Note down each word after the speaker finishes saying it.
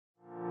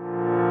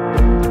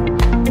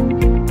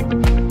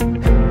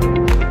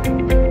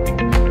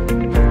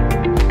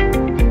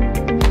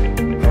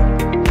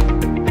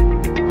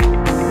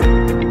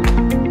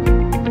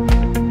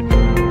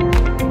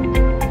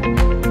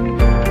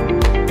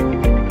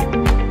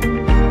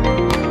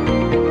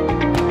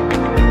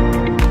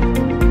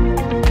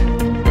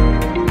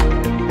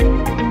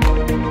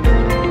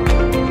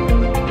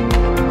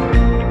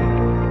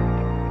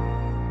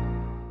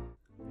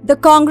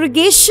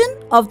congregation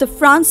of the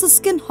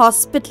Franciscan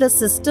Hospitaller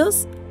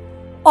Sisters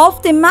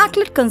of the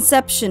Immaculate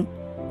Conception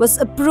was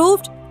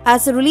approved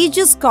as a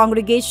religious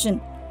congregation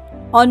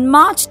on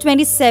March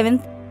 27,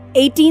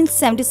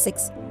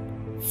 1876,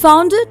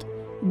 founded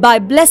by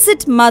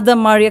Blessed Mother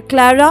Maria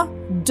Clara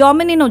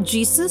Dominion of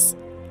Jesus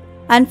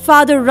and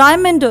Father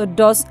Raimundo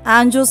dos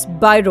Anjos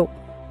Bairro,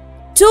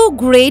 two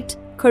great,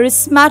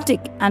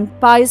 charismatic and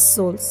pious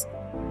souls.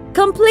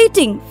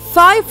 Completing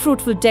 5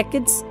 fruitful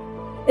decades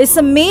is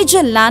a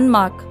major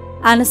landmark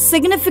and a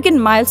significant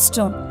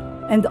milestone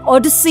in the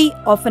odyssey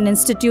of an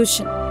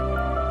institution.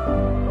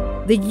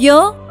 The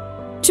year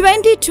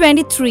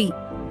 2023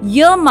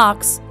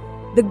 marks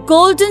the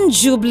Golden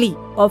Jubilee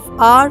of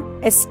our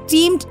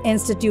esteemed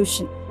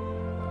institution.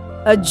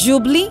 A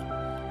Jubilee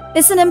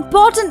is an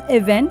important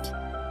event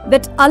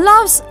that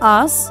allows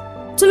us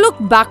to look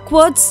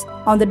backwards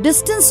on the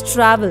distance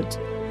travelled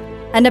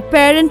and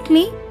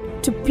apparently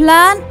to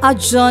plan our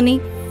journey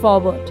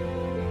forward.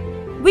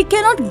 We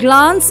cannot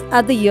glance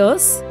at the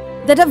years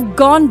that have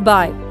gone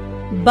by,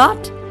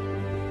 but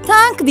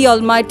thank the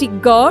Almighty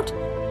God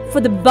for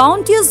the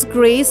bounteous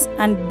grace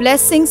and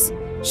blessings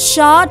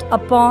showered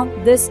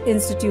upon this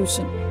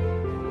institution.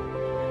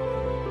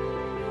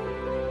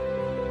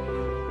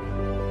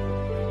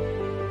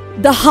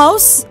 The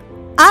house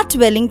at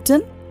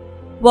Wellington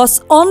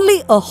was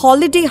only a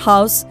holiday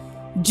house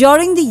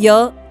during the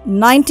year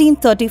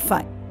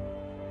 1935.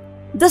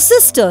 The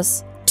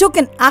sisters took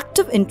an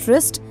active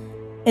interest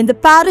in the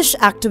parish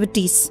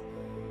activities,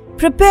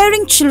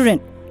 preparing children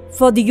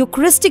for the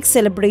Eucharistic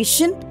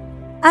celebration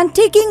and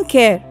taking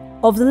care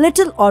of the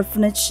little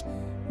orphanage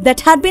that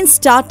had been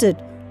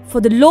started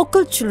for the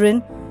local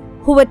children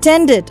who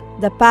attended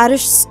the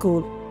parish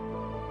school.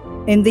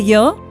 In the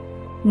year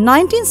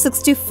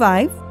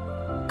 1965,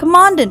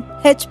 Commandant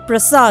H.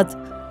 Prasad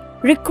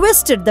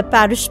requested the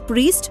parish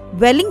priest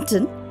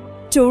Wellington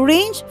to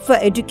arrange for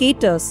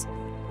educators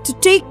to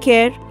take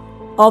care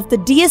of the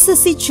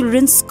DSSC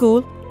Children's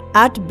School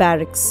at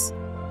Barracks.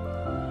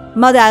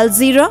 Mother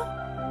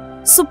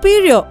Alzira,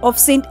 superior of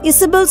St.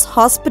 Isabel's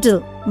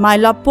Hospital,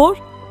 Mylapore,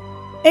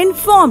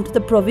 informed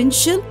the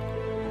provincial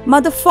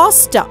Mother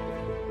Fausta,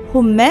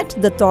 who met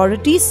the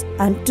authorities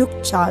and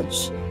took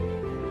charge.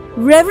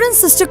 Reverend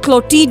Sister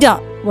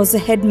Clotilda was the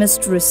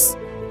headmistress.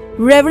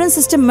 Reverend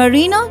Sister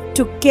Marina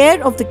took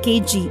care of the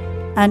KG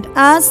and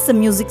as the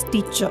music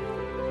teacher.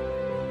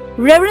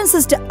 Reverend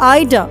Sister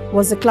Ida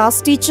was the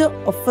class teacher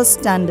of first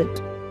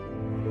standard.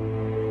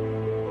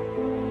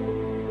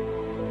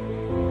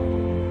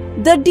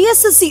 The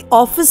DSSC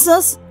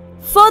officers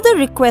further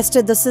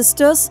requested the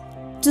sisters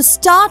to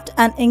start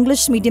an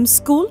English medium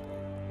school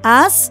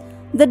as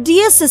the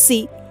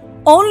DSSC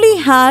only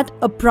had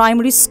a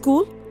primary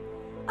school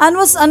and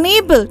was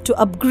unable to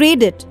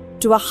upgrade it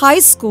to a high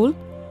school,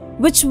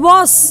 which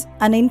was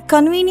an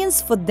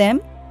inconvenience for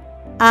them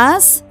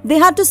as they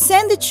had to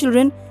send the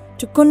children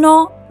to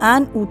Kuno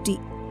and Uti.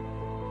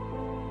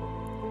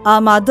 Our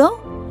mother,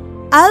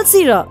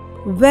 Alzira,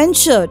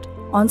 ventured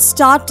on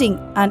starting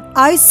an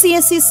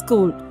ICSE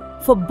school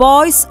for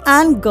boys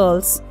and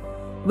girls,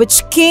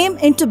 which came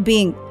into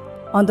being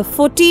on the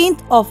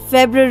 14th of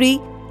February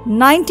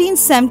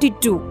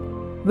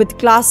 1972 with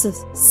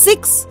classes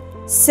 6,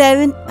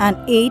 7 and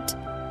 8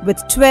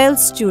 with 12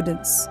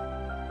 students.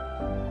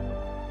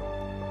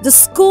 The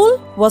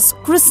school was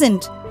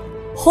christened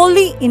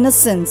Holy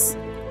Innocents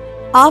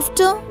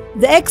after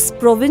the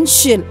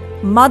ex-provincial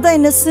Mother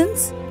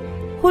Innocents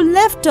who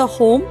left her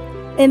home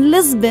in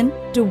Lisbon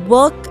to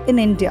work in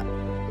India.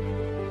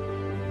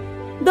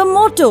 The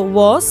motto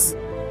was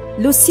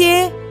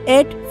Lucier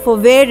et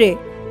Fovere,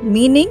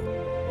 meaning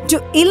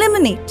to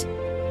illuminate,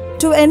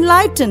 to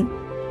enlighten,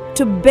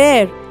 to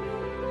bear,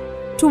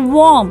 to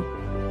warm,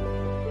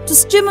 to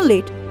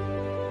stimulate,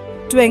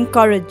 to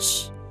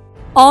encourage.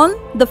 On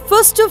the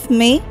 1st of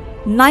May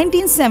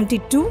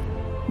 1972,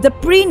 the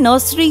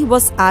pre-nursery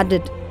was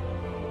added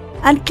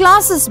and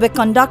classes were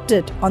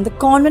conducted on the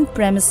convent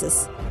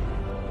premises.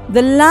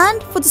 The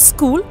land for the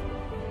school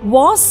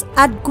was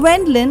at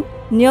Gwendolyn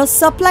near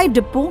Supply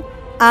Depot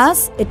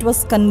as it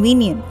was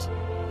convenient.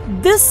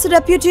 This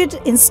reputed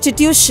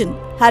institution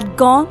had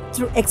gone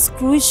through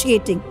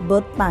excruciating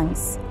birth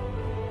pangs.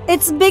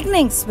 Its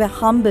beginnings were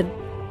humble,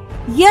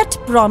 yet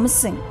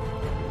promising,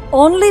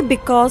 only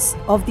because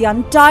of the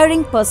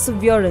untiring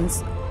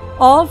perseverance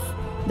of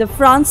the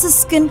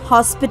Franciscan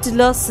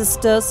Hospitaller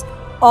Sisters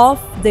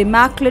of the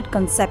Immaculate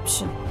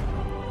Conception.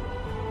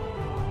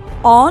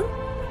 On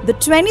the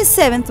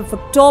 27th of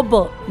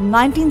October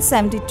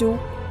 1972,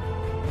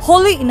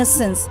 Holy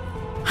Innocents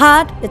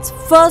had its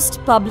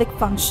first public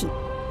function,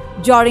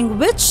 during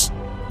which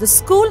the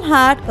school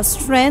had a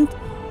strength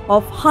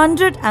of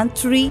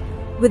 103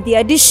 with the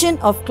addition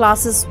of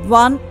classes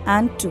 1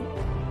 and 2.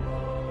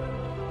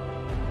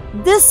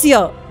 This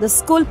year, the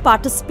school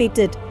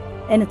participated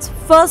in its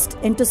first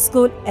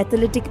inter-school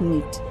athletic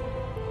meet.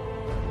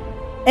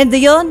 In the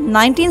year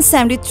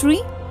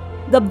 1973,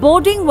 the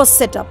boarding was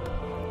set up.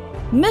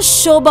 Miss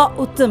Shobha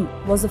Uttam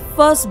was the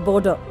first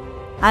boarder,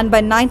 and by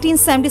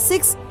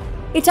 1976,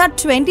 it had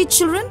 20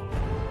 children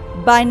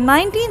By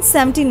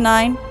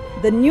 1979,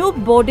 the new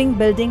boarding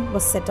building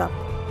was set up.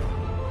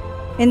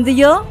 In the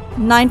year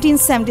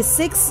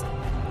 1976,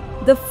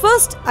 the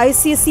first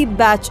ICSE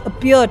batch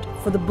appeared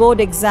for the board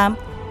exam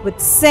with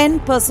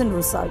 100%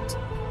 result.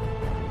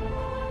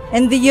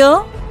 In the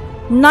year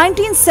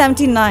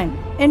 1979,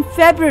 in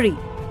February,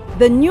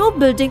 the new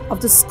building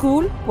of the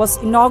school was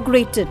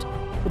inaugurated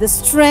with a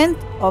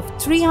strength of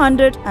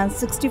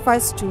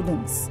 365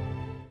 students.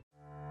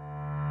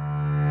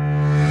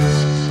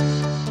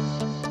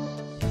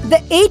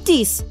 The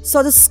 80s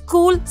saw the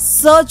school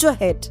surge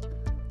ahead.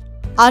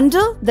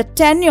 Under the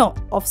tenure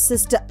of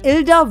Sister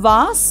Ilda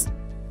Vaz,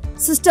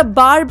 Sister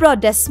Barbara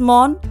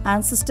Desmond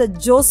and Sister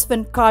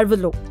Josephine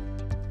Carvalho,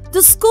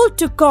 the school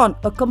took on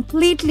a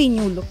completely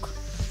new look.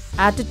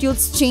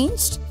 Attitudes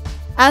changed,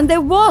 and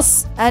there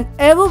was an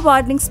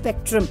ever-widening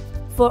spectrum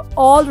for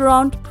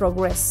all-round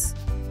progress.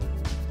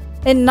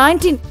 In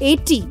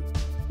 1980,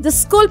 the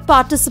school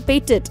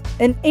participated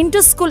in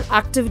inter-school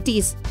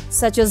activities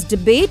such as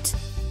debate,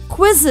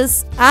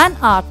 quizzes and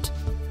art,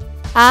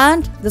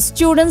 and the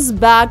students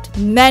bagged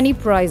many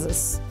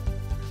prizes.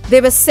 They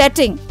were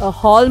setting a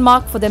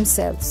hallmark for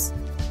themselves.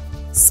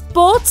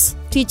 Sports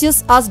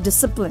teaches us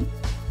discipline.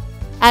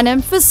 An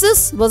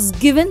emphasis was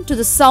given to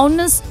the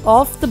soundness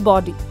of the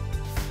body.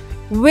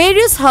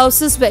 Various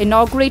houses were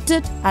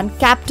inaugurated and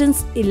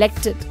captains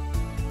elected.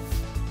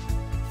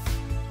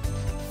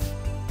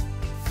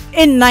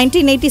 In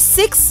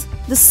 1986,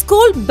 the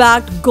school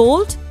bagged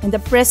gold in the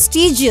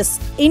prestigious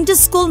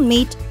inter-school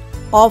meet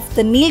of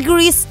the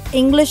Nilgiris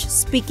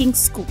English-speaking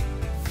school.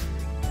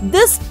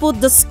 This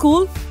put the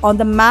school on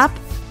the map,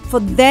 for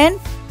then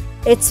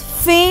its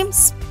fame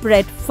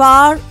spread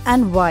far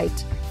and wide.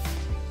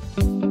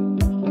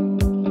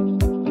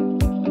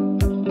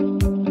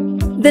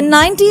 The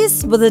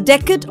 90s was a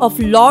decade of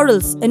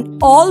laurels in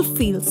all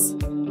fields,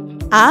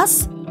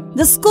 as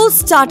the school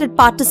started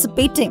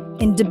participating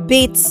in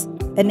debates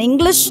in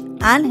English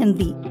and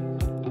Hindi,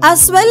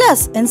 as well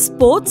as in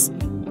sports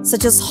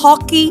such as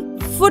hockey,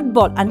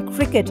 football and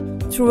cricket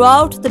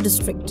throughout the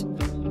district.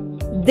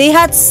 They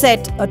had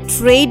set a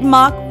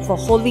trademark for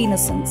holy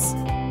innocence.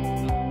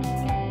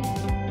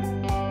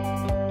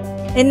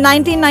 In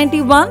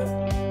 1991,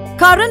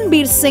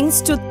 Karanbir Singh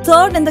stood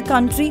third in the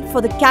country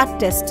for the CAT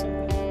test.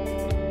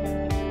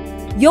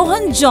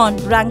 Johan John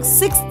ranked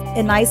 6th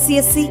in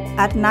ICSE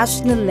at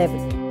national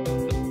level.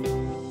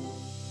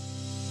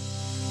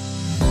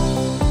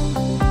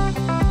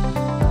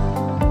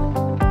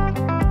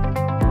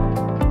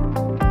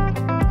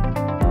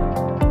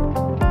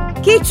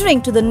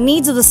 Catering to the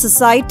needs of the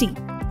society,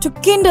 to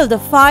kindle the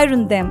fire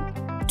in them,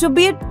 to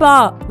be at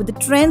par with the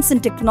trends in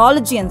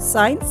technology and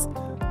science,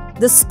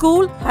 the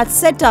school had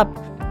set up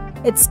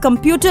its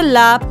computer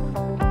lab,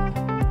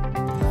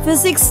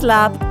 physics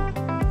lab,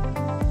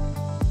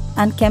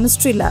 and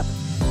chemistry lab.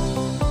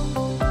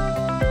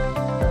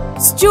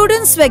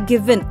 Students were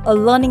given a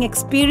learning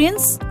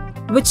experience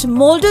which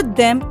molded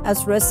them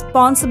as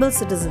responsible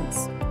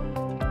citizens.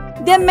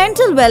 Their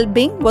mental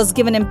well-being was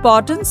given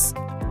importance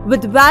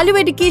with value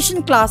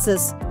education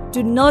classes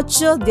to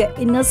nurture their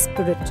inner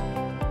spirit.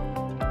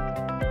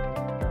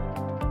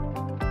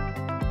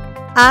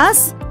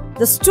 As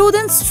the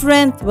students'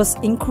 strength was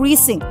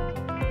increasing,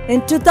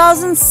 in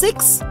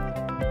 2006,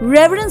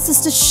 Reverend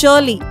Sister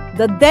Shirley,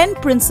 the then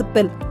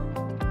principal,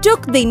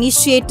 took the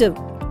initiative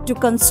to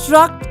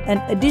construct an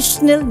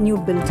additional new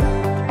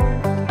building.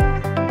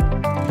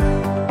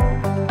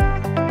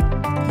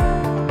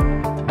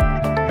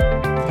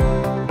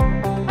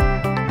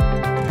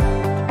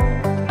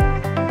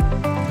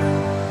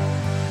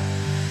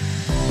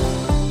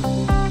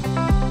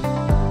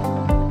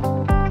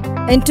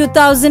 In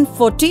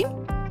 2014,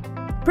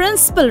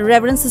 Principal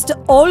Reverend Sister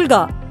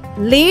Olga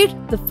laid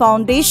the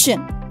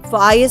foundation for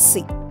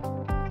ISC.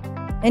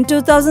 In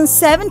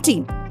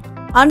 2017,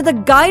 under the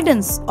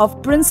guidance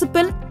of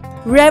Principal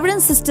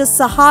Reverend Sister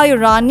Sahaya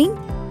Rani,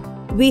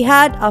 we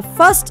had our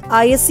first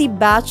ISC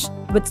batch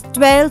with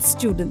 12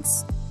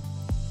 students.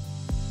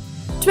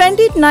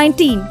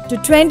 2019 to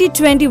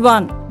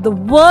 2021, the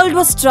world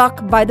was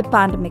struck by the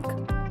pandemic.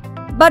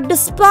 But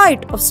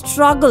despite of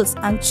struggles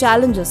and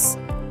challenges,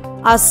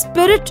 our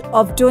spirit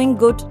of doing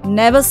good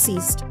never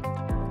ceased.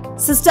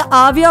 Sister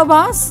Avia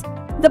Vaz,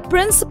 the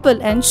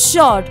principal,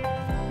 ensured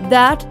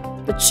that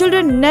the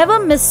children never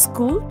missed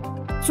school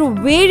through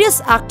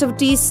various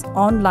activities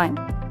online.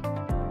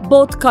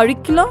 Both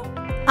curricular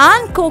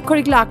and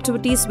co-curricular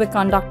activities were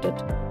conducted.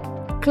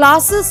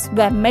 Classes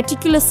were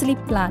meticulously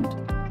planned.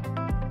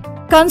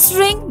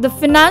 Considering the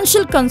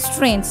financial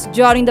constraints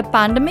during the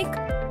pandemic,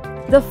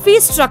 the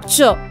fee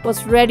structure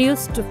was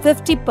reduced to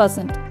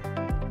 50%,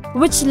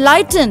 which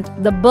lightened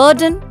the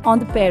burden on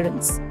the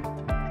parents.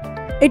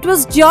 It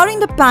was during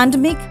the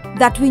pandemic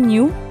that we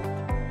knew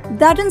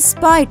that in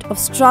spite of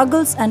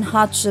struggles and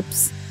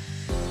hardships,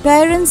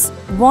 parents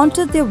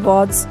wanted their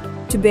wards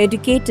to be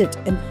educated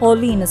in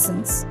holy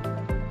innocence.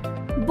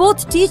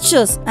 Both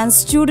teachers' and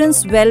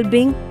students'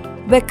 well-being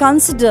were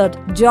considered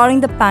during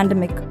the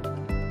pandemic.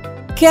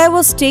 Care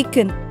was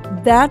taken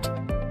that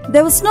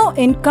there was no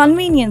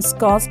inconvenience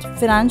caused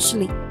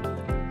financially.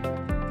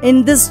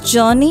 In this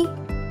journey,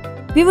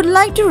 we would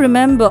like to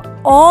remember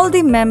all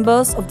the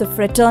members of the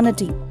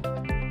fraternity,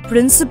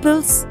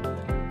 principals,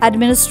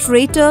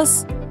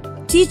 administrators,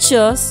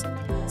 teachers,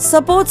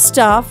 support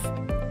staff,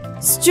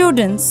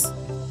 students,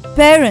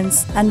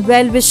 parents and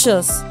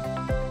well-wishers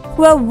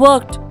who have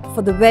worked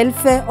for the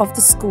welfare of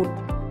the school.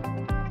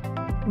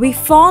 We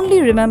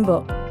fondly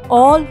remember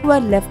all who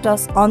have left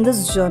us on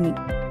this journey.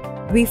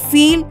 We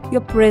feel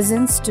your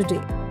presence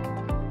today.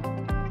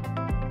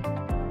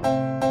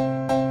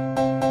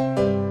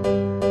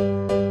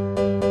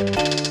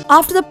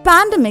 After the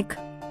pandemic,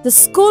 the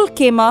school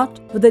came out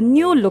with a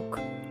new look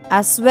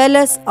as well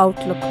as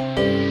outlook.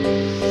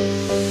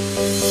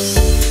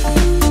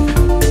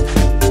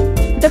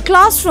 The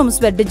classrooms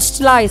were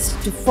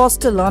digitalized to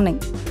foster learning.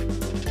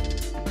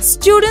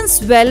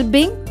 Students'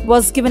 well-being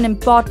was given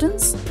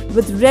importance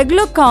with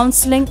regular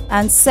counseling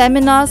and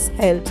seminars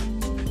held.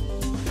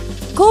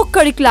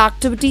 Co-curricular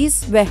activities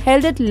were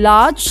held at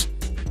large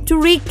to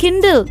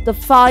rekindle the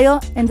fire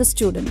in the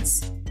students.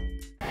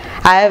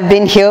 I have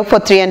been here for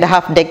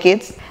 3.5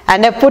 decades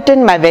and have put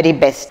in my very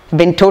best,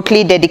 been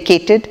totally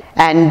dedicated,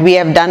 and we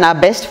have done our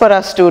best for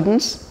our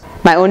students.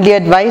 My only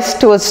advice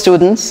towards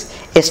students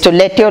is to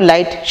let your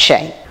light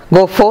shine.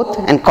 Go forth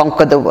and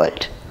conquer the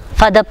world.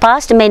 For the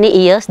past many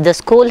years, the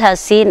school has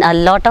seen a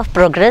lot of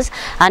progress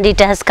and it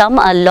has come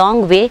a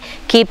long way,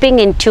 keeping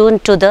in tune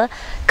to the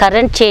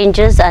current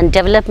changes and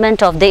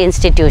development of the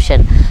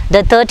institution.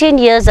 The 13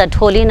 years at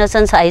Holy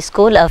Innocents High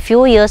School, a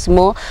few years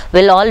more,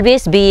 will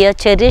always be a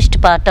cherished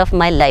part of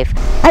my life.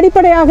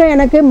 அடிப்படையாக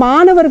எனக்கு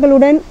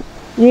மாணவர்களுடன்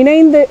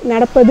இணைந்து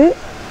நடப்பது,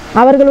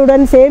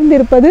 அவர்களுடன் சேர்ந்து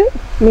இருப்பது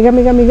மிக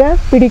மிக மிக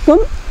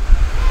பிடிக்கும்.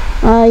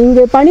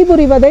 இங்கு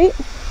பணிபுரிவதை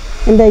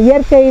இந்த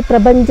இயற்கை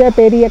பிரபஞ்ச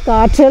பெரிய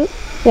ஆற்றல்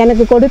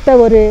எனக்கு கொடுத்த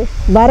ஒரு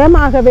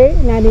வரமாகவே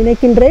நான்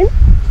நினைக்கின்றேன்.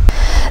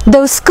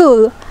 The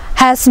school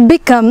has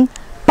become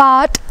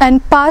part and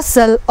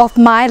parcel of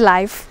my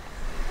life.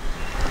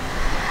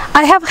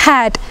 I have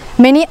had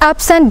many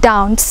ups and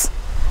downs,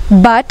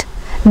 but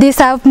these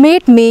have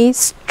made me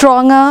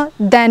stronger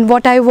than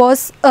what I was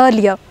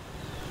earlier.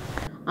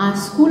 Our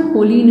school,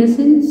 Holy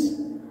Innocents,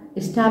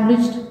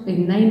 established in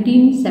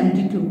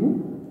 1972,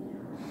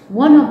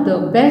 one of the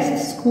best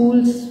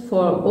schools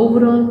for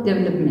overall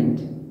development.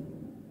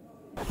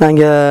 நான்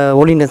இங்கே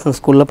Holi Innocent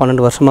ஸ்கூலில்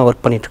 12 வருஷமாக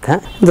work பண்ணிகிட்ருக்கேன்.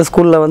 இந்த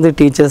ஸ்கூலில் வந்து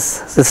teachers,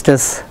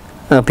 sisters,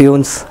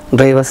 peons,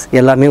 drivers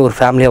எல்லாமே ஒரு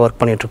ஃபேமிலியாக ஒர்க்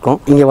பண்ணிகிட்ருக்கோம்.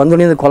 இங்கே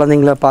வந்தோடனே இந்த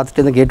குழந்தைங்கள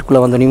பார்த்துட்டு இந்த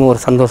கேட்டுக்குள்ளே வந்தோடனே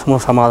ஒரு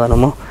சந்தோஷமும்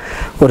சமாதானமும்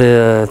ஒரு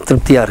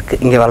திருப்தியாக இருக்குது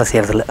இங்கே வேலை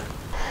செய்கிறதுல.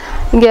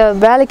 இங்கே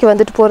வேலைக்கு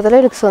வந்துட்டு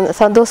போகிறதுல எனக்கு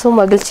சந்தோஷமும்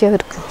மகிழ்ச்சியாக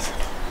இருக்குது.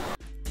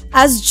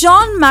 As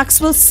John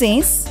Maxwell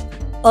says,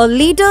 a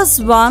leader's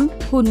one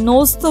who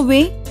knows the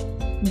way,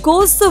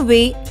 goes the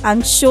way and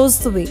shows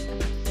the way.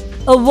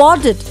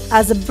 Awarded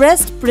as a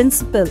Best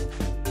Principal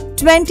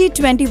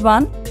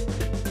 2021,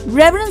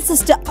 Reverend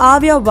Sister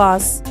Avia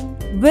Vas,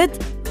 with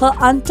her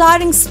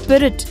untiring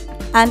spirit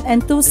and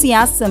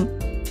enthusiasm,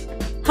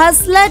 has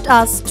led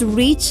us to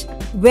reach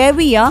where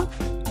we are,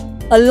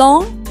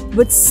 along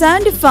with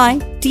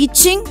 75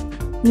 teaching,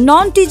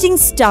 non-teaching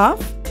staff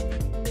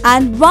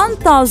and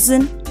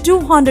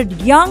 1,200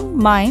 young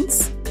minds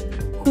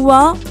who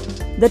are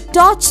the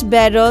torch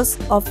bearers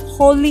of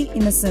Holy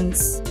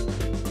Innocents.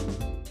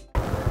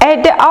 At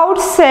the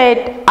outset,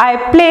 I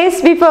place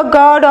before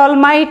God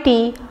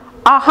Almighty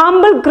a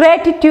humble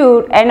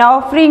gratitude and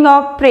offering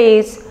of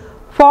praise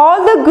for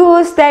all the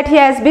goods that He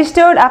has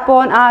bestowed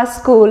upon our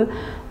school,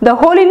 the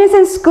Holy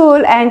Innocents School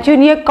and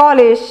Junior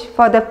College,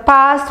 for the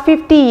past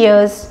 50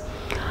 years.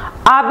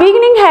 Our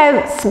beginning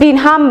has been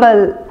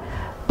humble,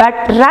 but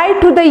right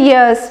through the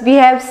years we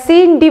have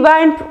seen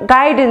divine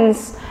guidance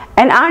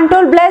and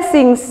untold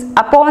blessings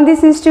upon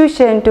this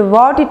institution to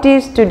what it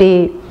is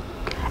today.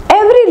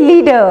 Every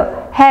leader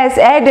has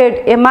added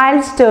a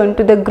milestone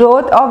to the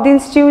growth of the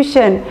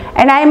institution,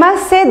 and I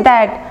must say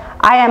that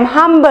I am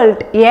humbled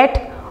yet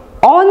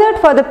honored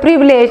for the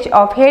privilege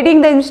of heading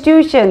the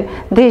institution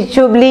this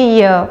Jubilee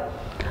year.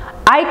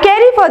 I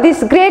carry for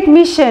this great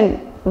mission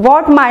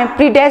what my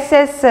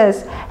predecessors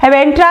have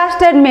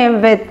entrusted me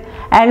with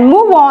and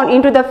move on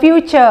into the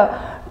future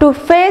to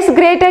face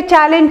greater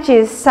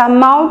challenges,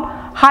 surmount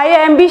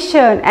higher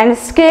ambition and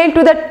scale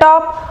to the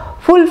top,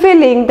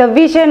 fulfilling the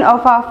vision of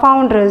our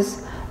founders.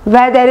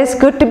 Where there is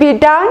good to be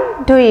done,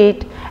 do it,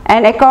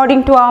 and according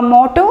to our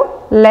motto,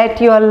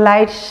 let your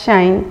light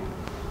shine.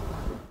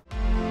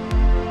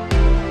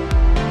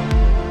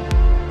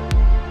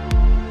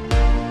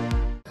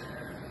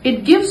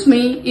 It gives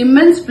me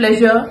immense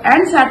pleasure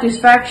and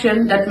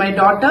satisfaction that my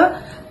daughter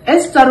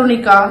S.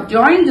 Tarunika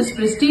joined this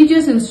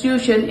prestigious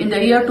institution in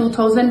the year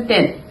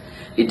 2010.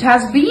 It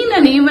has been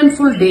an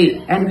eventful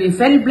day and we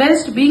felt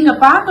blessed being a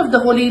part of the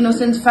Holy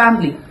Innocents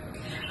family.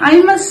 I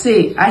must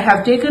say I have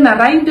taken a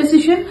right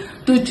decision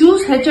to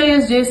choose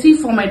HISJC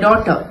for my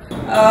daughter.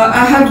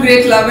 I have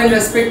great love and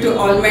respect to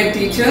all my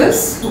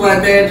teachers who are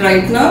there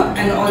right now,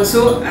 and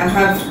also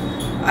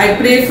I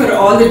pray for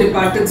all the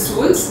departed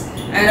souls,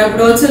 And I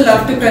would also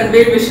love to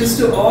convey wishes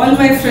to all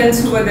my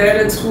friends who were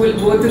there at school,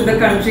 both in the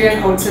country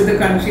and outside the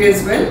country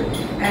as well.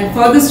 And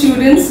for the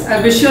students,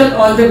 I wish you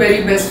all the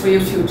very best for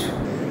your future.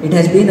 It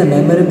has been a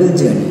memorable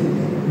journey.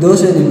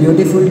 Those were the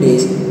beautiful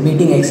days,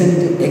 meeting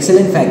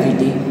excellent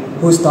faculty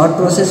whose thought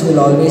process will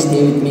always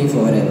stay with me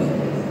forever.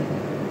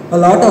 A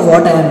lot of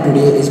what I am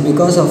today is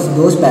because of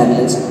those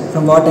parallels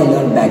from what I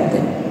learned back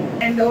then.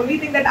 And the only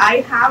thing that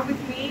I have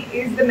with me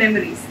is the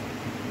memories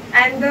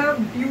and the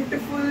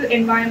beautiful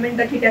environment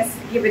that it has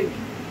given me.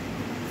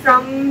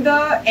 From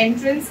the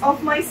entrance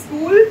of my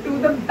school to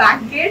the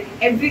back gate,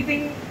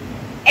 everything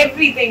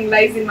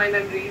lies in my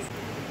memories.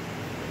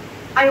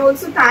 I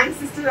also thank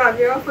Sister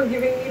Ravya for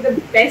giving me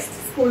the best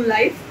school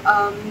life,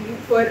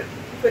 for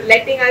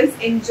letting us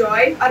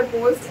enjoy our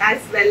most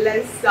as well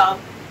as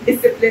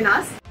discipline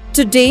us.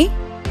 Today,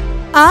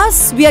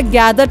 as we are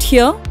gathered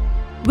here,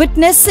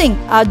 witnessing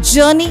our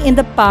journey in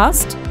the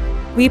past,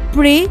 we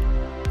pray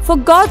for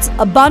God's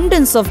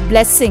abundance of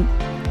blessing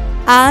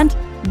and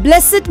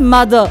Blessed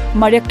Mother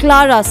Maria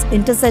Clara's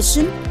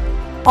intercession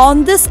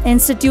on this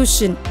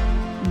institution,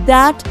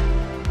 that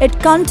it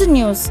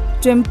continues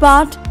to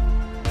impart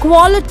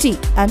quality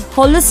and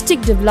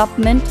holistic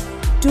development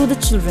to the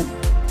children.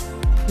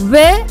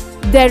 Where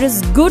there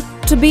is good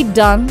to be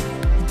done,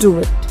 do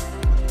it.